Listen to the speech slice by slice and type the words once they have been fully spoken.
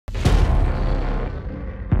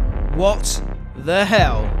What the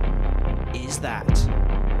hell is that?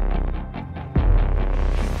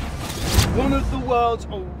 One of the world's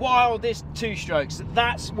wildest two-strokes.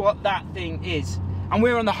 That's what that thing is. And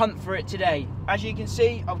we're on the hunt for it today. As you can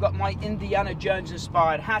see, I've got my Indiana Jones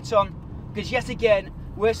inspired hat on, because yet again,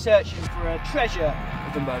 we're searching for a treasure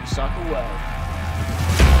of the motorcycle world.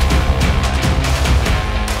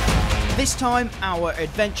 This time, our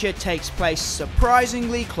adventure takes place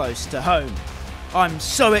surprisingly close to home. I'm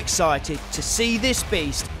so excited to see this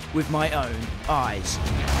beast with my own eyes.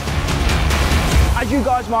 As you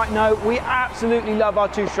guys might know, we absolutely love our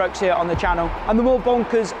two-strokes here on the channel, and the more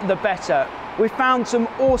bonkers, the better. We've found some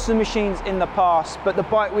awesome machines in the past, but the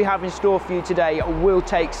bike we have in store for you today will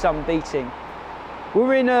take some beating.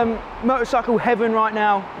 We're in motorcycle heaven right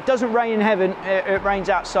now. It doesn't rain in heaven, it rains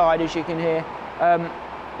outside, as you can hear.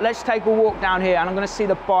 Let's take a walk down here, and I'm going to see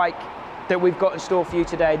the bike that we've got in store for you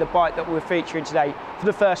today, the bike that we're featuring today for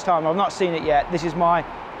the first time. I've not seen it yet. This is my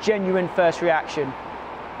genuine first reaction.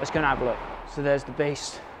 Let's go and have a look. So there's the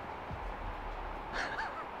beast.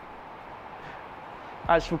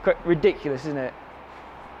 That's ridiculous, isn't it?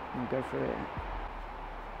 I'll go through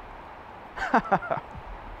it.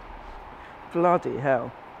 Bloody hell.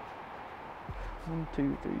 1,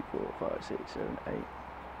 2, 3, 4, 5, 6, 7, 8,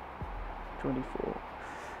 24.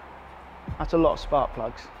 That's a lot of spark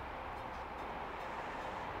plugs.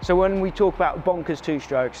 So when we talk about bonkers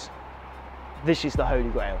two-strokes, this is the holy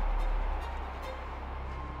grail.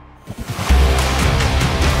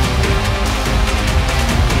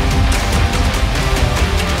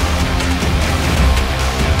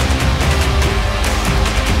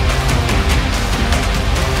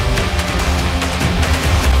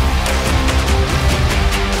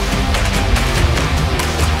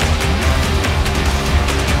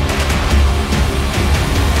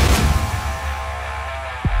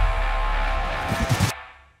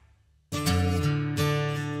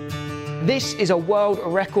 This is a world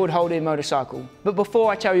record holding motorcycle, but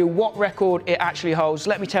before I tell you what record it actually holds,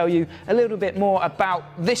 let me tell you a little bit more about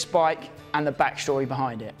this bike and the backstory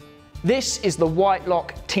behind it. This is the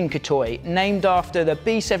Whitelock Tinker Toy, named after the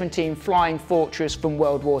B-17 Flying Fortress from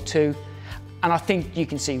World War II, and I think you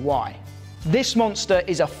can see why. This monster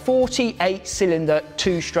is a 48-cylinder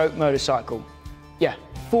two-stroke motorcycle. Yeah,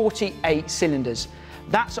 48 cylinders.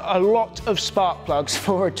 That's a lot of spark plugs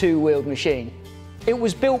for a two-wheeled machine. It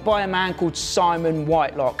was built by a man called Simon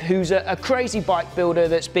Whitelock, who's a crazy bike builder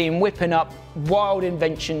that's been whipping up wild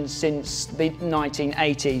inventions since the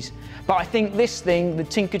 1980s. But I think this thing, the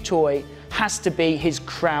Tinker Toy, has to be his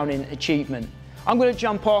crowning achievement. I'm going to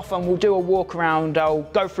jump off and we'll do a walk around. I'll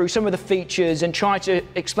go through some of the features and try to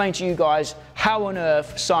explain to you guys how on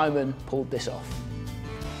earth Simon pulled this off.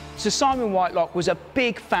 So Simon Whitelock was a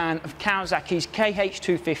big fan of Kawasaki's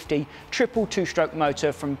KH250 Triple two-stroke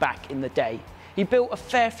motor from back in the day. He built a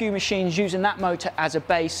fair few machines using that motor as a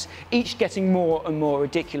base, each getting more and more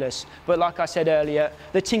ridiculous. But like I said earlier,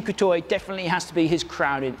 the Tinker Toy definitely has to be his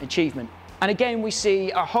crowning achievement. And again, we see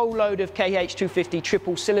a whole load of KH250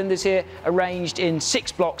 triple cylinders here, arranged in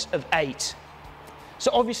 6 blocks of 8.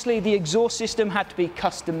 So obviously the exhaust system had to be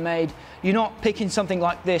custom made. You're not picking something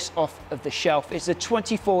like this off of the shelf. It's a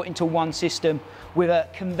 24:1 system with a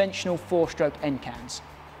conventional 4-stroke end cans.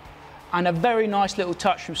 And a very nice little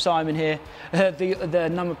touch from Simon here, the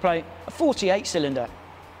number plate, a 48 cylinder.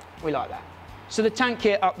 We like that. So the tank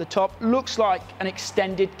here up the top looks like an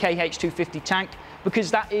extended KH250 tank,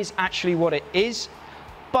 because that is actually what it is,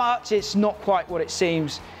 but it's not quite what it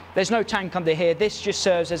seems. There's no tank under here. This just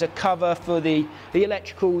serves as a cover for the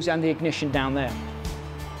electricals and the ignition down there.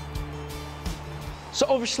 So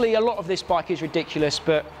obviously a lot of this bike is ridiculous,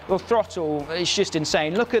 but the throttle is just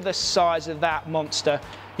insane. Look at the size of that monster.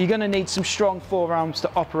 You're going to need some strong forearms to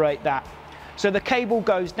operate that. So the cable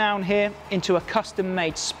goes down here into a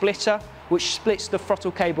custom-made splitter, which splits the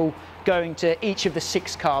throttle cable going to each of the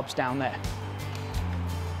 6 carbs down there.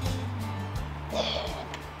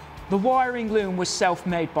 The wiring loom was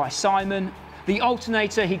self-made by Simon. The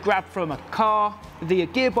alternator he grabbed from a car. The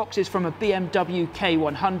gearbox is from a BMW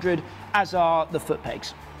K100, as are the foot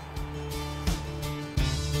pegs.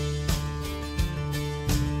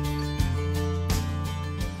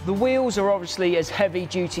 The wheels are obviously as heavy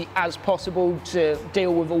duty as possible to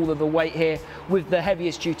deal with all of the weight here, with the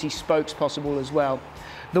heaviest duty spokes possible as well.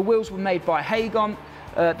 The wheels were made by Hagon.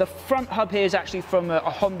 The front hub here is actually from a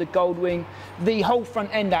Honda Goldwing. The whole front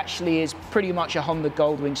end actually is pretty much a Honda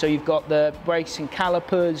Goldwing. So you've got the brakes and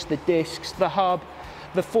calipers, the discs, the hub,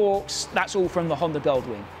 the forks, that's all from the Honda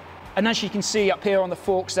Goldwing. And as you can see up here on the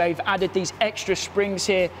forks, they've added these extra springs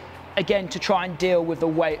here, again to try and deal with the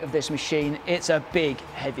weight of this machine. It's a big,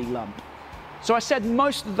 heavy lump. So I said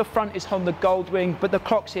most of the front is on the Goldwing, but the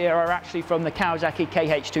clocks here are actually from the Kawasaki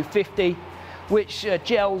KH250, which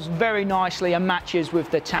gels very nicely and matches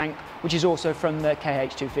with the tank, which is also from the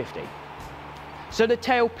KH250. So the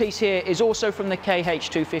tailpiece here is also from the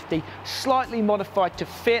KH250, slightly modified to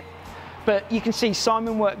fit, but you can see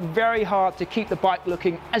Simon worked very hard to keep the bike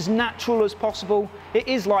looking as natural as possible. It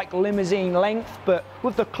is like limousine length, but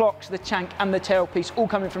with the clocks, the tank and the tailpiece all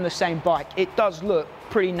coming from the same bike, it does look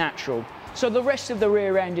pretty natural. So the rest of the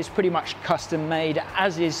rear end is pretty much custom made,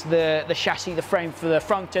 as is the chassis, the frame for the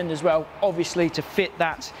front end as well, obviously to fit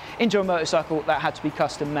that into a motorcycle that had to be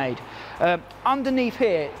custom made. Underneath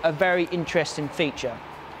here, a very interesting feature.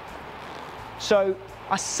 So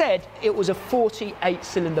I said it was a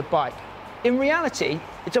 48-cylinder bike. In reality,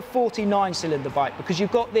 it's a 49-cylinder bike because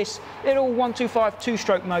you've got this little 125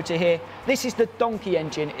 two-stroke motor here. This is the donkey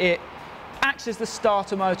engine. It acts as the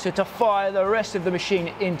starter motor to fire the rest of the machine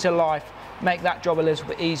into life, make that job a little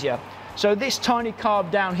bit easier. So this tiny carb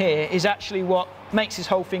down here is actually what makes this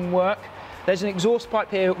whole thing work. There's an exhaust pipe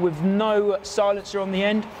here with no silencer on the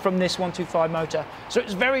end from this 125 motor. So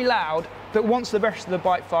it's very loud, but once the rest of the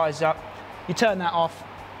bike fires up, you turn that off,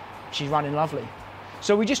 she's running lovely.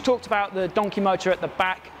 So we just talked about the donkey motor at the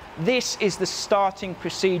back. This is the starting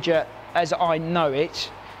procedure as I know it.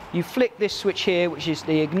 You flick this switch here, which is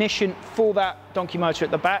the ignition for that donkey motor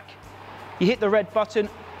at the back. You hit the red button,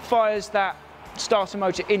 fires that starter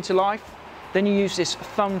motor into life. Then you use this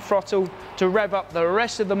thumb throttle to rev up the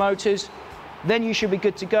rest of the motors. Then you should be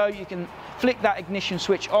good to go. You can flick that ignition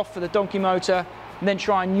switch off for the donkey motor, and then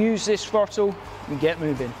try and use this throttle and get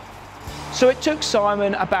moving. So it took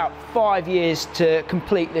Simon about 5 years to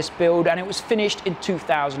complete this build, and it was finished in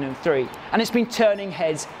 2003, and it's been turning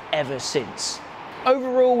heads ever since.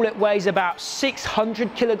 Overall, it weighs about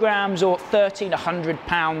 600 kilograms or 1,300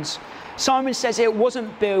 pounds. Simon says it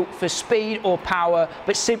wasn't built for speed or power,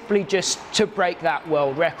 but simply just to break that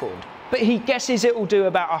world record. But he guesses it will do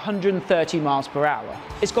about 130 miles per hour.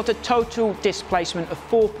 It's got a total displacement of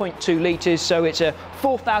 4.2 litres, so it's a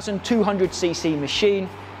 4,200cc machine.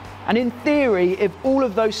 And in theory, if all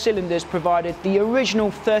of those cylinders provided the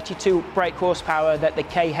original 32 brake horsepower that the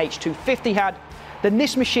KH250 had, then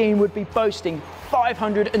this machine would be boasting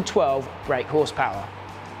 512 brake horsepower.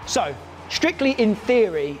 So, strictly in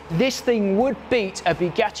theory, this thing would beat a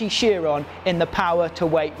Bugatti Chiron in the power to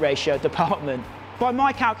weight ratio department. By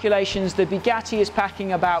my calculations, the Bugatti is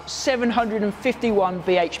packing about 751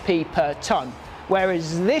 bhp per tonne,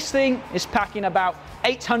 whereas this thing is packing about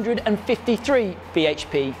 853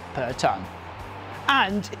 bhp per tonne.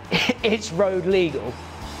 And it's road legal.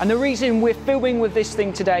 And the reason we're filming with this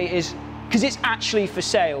thing today is because it's actually for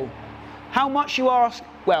sale. How much, you ask?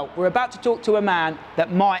 Well, we're about to talk to a man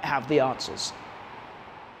that might have the answers.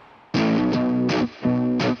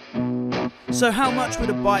 So how much would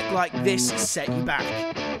a bike like this set you back?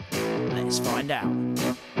 Let's find out.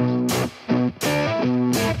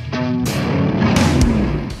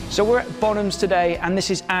 So we're at Bonhams today, and this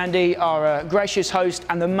is Andy, our gracious host,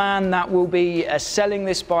 and the man that will be selling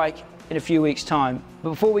this bike in a few weeks' time.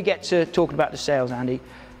 But before we get to talking about the sales, Andy,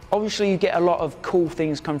 obviously you get a lot of cool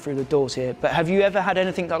things come through the doors here, but have you ever had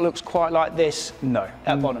anything that looks quite like this? No.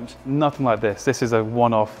 At Bonhams? Nothing like this. This is a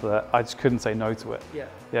one-off that I just couldn't say no to it. Yeah.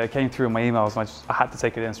 Yeah, it came through in my emails and I had to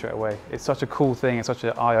take it in straight away. It's such a cool thing, it's such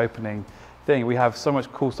an eye-opening thing. We have so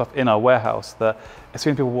much cool stuff in our warehouse that as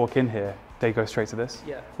soon as people walk in here, they go straight to this,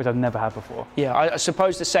 which I've never had before. Yeah, I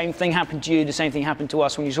suppose the same thing happened to you, the same thing happened to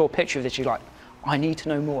us when you saw a picture of this, you're like, I need to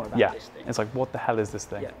know more about this thing. It's like, what the hell is this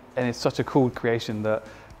thing? Yeah. And it's such a cool creation that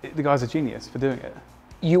the guy's a genius for doing it.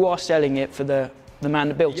 You are selling it for the man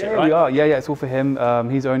that built it, right? We are, yeah, it's all for him.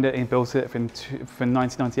 He's owned it, he built it from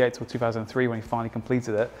 1998 till 2003 when he finally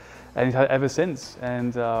completed it. And he's had it ever since.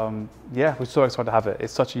 And yeah, we're so excited to have it.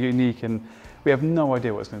 It's such a unique, and we have no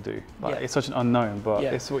idea what it's going to do. Like, it's such an unknown, but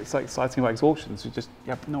it's like exciting about auctions. You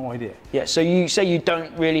have no idea. Yeah, so you say you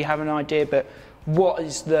don't really have an idea, but what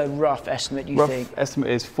is the rough estimate you think? Rough estimate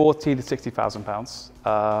is 40 to 60,000 pounds,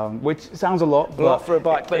 which sounds a lot. A lot for a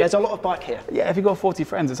bike, but there's a lot of bike here. Yeah, if you've got 40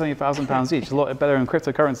 friends, it's only £1,000 each, a lot better in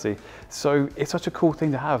cryptocurrency. So it's such a cool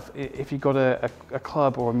thing to have. If you've got a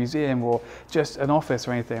club or a museum or just an office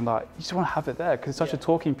or anything, like, you just want to have it there because it's such a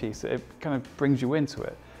talking piece that it kind of brings you into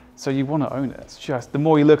it. So you want to own it. It's just, the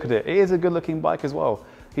more you look at it, it is a good looking bike as well.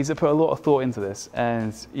 He's put a lot of thought into this,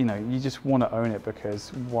 and you know, you just want to own it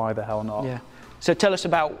because why the hell not? Yeah. So tell us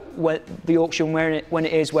about the auction, when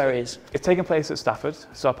it is, where it is. It's taking place at Stafford,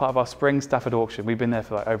 so part of our spring Stafford auction. We've been there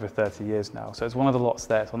for like over 30 years now. So it's one of the lots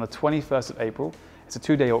there. It's on the 21st of April. It's a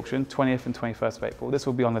 2-day auction, 20th and 21st of April. This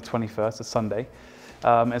will be on the 21st, a Sunday.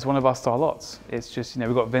 It's one of our star lots. It's just,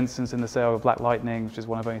 we've got Vincent's in the sale with Black Lightning, which is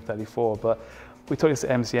one of only 34, but we took this to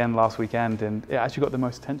MCN last weekend and it actually got the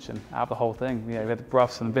most attention out of the whole thing. We had the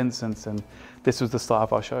Bruffs and Vincent's, and this was the start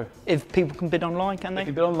of our show. If people can bid online, can they? They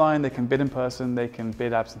can bid online, they can bid in person, they can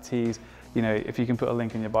bid absentees. If you can put a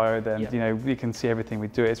link in your bio, then you can see everything we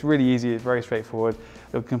do. It's really easy, it's very straightforward.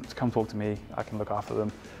 They'll come talk to me, I can look after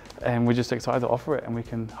them. And we're just excited to offer it, and we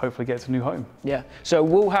can hopefully get to a new home. Yeah, so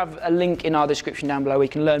we'll have a link in our description down below. We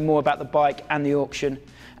can learn more about the bike and the auction.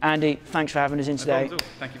 Andy, thanks for having us in today.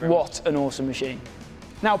 Thank you very much. What an awesome machine.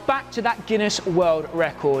 Now back to that Guinness World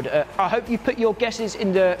Record. I hope you put your guesses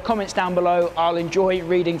in the comments down below. I'll enjoy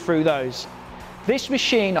reading through those. This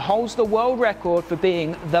machine holds the world record for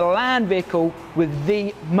being the land vehicle with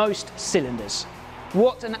the most cylinders.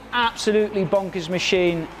 What an absolutely bonkers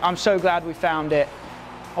machine. I'm so glad we found it.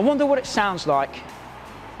 I wonder what it sounds like,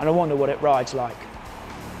 and I wonder what it rides like.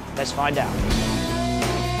 Let's find out.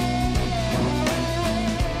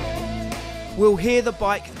 We'll hear the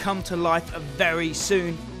bike come to life very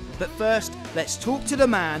soon, but first, let's talk to the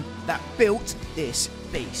man that built this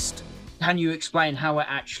beast. Can you explain how it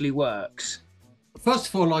actually works? First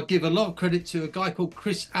of all, I give a lot of credit to a guy called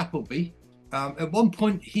Chris Appleby. At one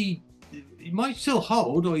point, he might still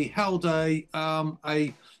hold, or he held a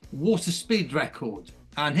water speed record.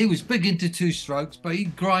 And he was big into two-strokes, but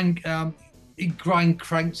he'd grind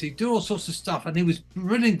cranks, he'd do all sorts of stuff, and he was a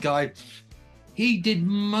brilliant guy. He did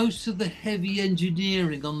most of the heavy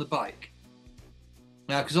engineering on the bike.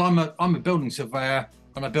 Now, because I'm a building surveyor,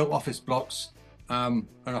 and I built office blocks, and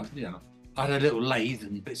I had a little lathe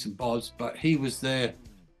and bits and bobs, but he was the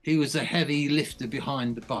heavy lifter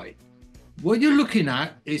behind the bike. What you're looking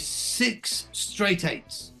at is 6 straight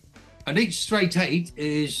 8s, and each straight 8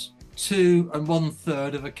 is 2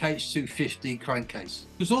 1/3 of a KH250 crankcase.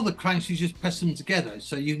 Because all the cranks, you just press them together,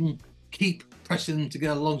 so you can keep pressing them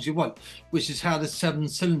together as long as you want, which is how the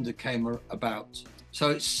 7-cylinder came about. So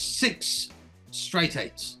it's 6 straight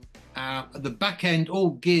 8s. At the back end,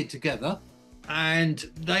 all geared together, and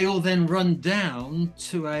they all then run down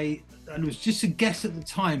to and it was just a guess at the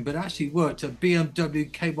time, but it actually worked, a BMW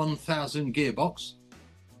K1000 gearbox.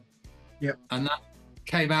 Yep. And that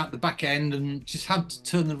came out the back end and just had to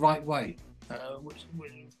turn the right way,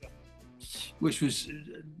 which was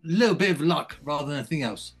a little bit of luck rather than anything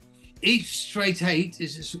else. Each straight 8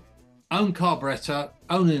 is its own carburetor,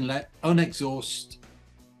 own inlet, own exhaust,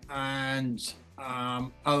 and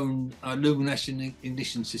own luminescent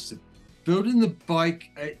ignition system. Building the bike,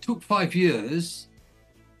 it took 5 years,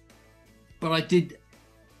 but I did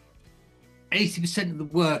 80% of the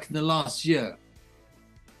work in the last year.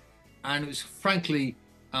 And it was frankly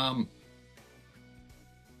hard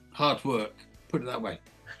work, put it that way.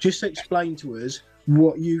 Just explain to us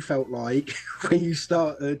what you felt like when you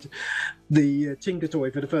started the Tinker Toy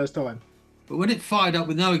for the first time. But when it fired up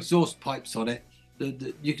with no exhaust pipes on it,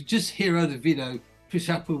 you could just hear over the video Chris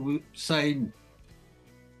Apple saying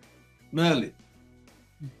Merlin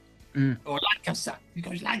or Lancaster. He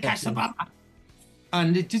goes, Lancaster, Mama.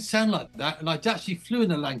 And it did sound like that. And I actually flew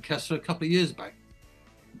in a Lancaster a couple of years back.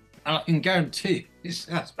 And I can guarantee it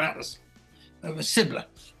sounds about similar.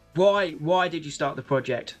 Why did you start the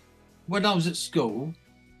project? When I was at school,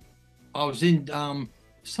 I was in, for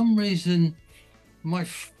some reason, my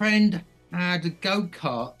friend had a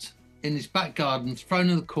go-kart in his back garden, thrown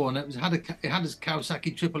in the corner. It had a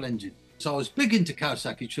Kawasaki Triple engine. So I was big into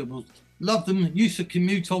Kawasaki Triples, loved them, used to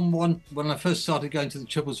commute on one when I first started going to the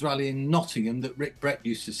Triples Rally in Nottingham that Rick Brett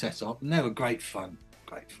used to set up, and they were great fun,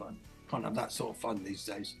 great fun. Can't have that sort of fun these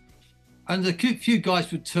days. And a few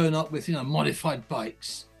guys would turn up with, modified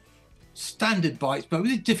bikes, standard bikes, but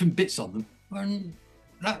with different bits on them. And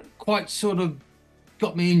that quite sort of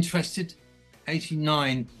got me interested.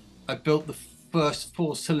 89, I built the first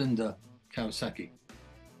 4-cylinder Kawasaki.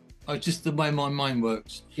 Just the way my mind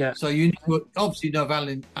works. Yeah. So obviously you know of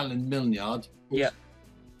Alan Milnyard. Yeah.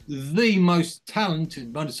 The most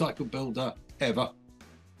talented motorcycle builder ever.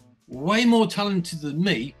 Way more talented than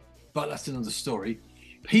me, but that's another story.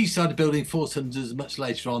 He started building 4-cylinders much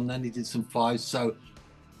later on, then he did some 5s. So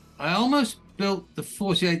I almost built the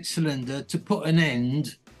 48-cylinder to put an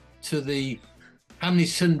end to the how many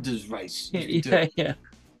cylinders race. Yeah.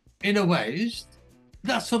 In a way, it's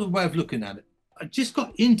that sort of way of looking at it. I just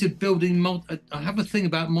got into building, I have a thing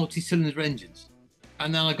about multi-cylinder engines.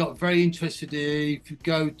 And then I got very interested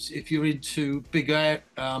if you're into big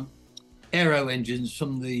aero engines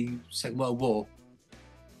from the Second World War,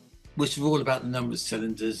 which are all about the number of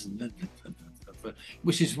cylinders,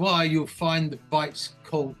 which is why you'll find the bikes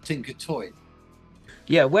called Tinker Toy.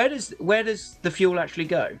 Yeah, where does the fuel actually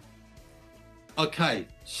go? Okay,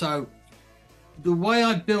 so the way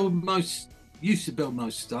I used to build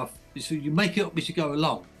most stuff is so you make it up as you go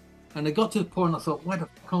along. And I got to the point I thought, where the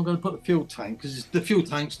fuck am I going to put the fuel tank? Because the fuel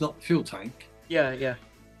tank's not the fuel tank. Yeah, yeah.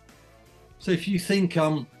 So if you think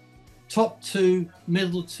top 2,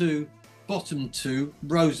 middle 2, bottom 2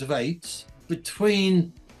 rows of 8s,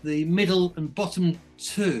 between the middle and bottom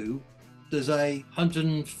 2, there's a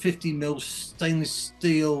 150mm stainless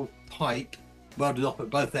steel pipe welded up at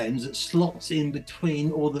both ends that slots in between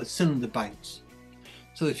all the cylinder banks.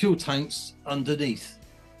 So the fuel tank's underneath.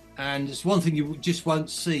 And it's one thing you just won't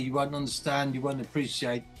see, you won't understand, you won't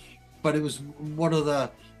appreciate. But it was one of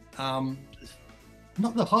the,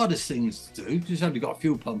 not the hardest things to do, because it's only got a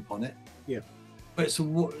fuel pump on it. Yeah. But it's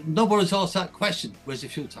nobody's asked that question, where's the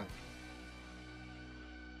fuel tank?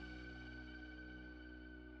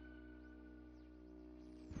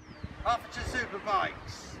 Officer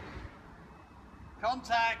Superbikes.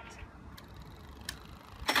 Contact.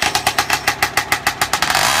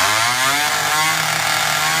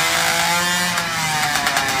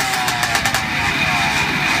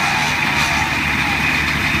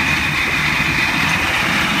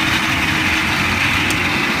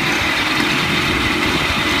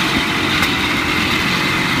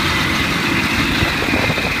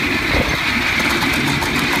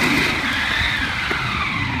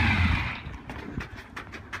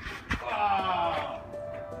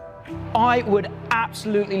 I would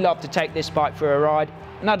absolutely love to take this bike for a ride,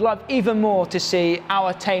 and I'd love even more to see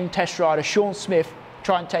our tame test rider Sean Smith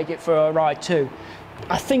try and take it for a ride too.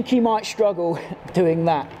 I think he might struggle doing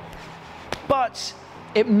that, but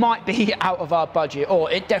it might be out of our budget, or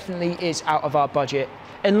it definitely is out of our budget,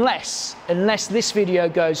 unless this video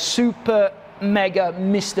goes super mega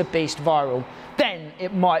Mr. Beast viral, then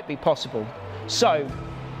it might be possible. So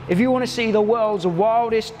if you want to see the world's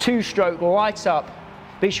wildest two-stroke lights up,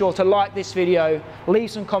 be sure to like this video,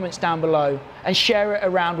 leave some comments down below, and share it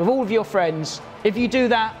around with all of your friends. If you do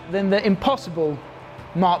that, then the impossible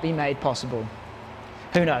might be made possible.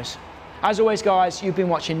 Who knows? As always, guys, you've been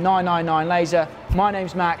watching 999 Laser. My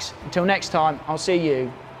name's Max. Until next time, I'll see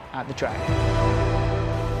you at the track.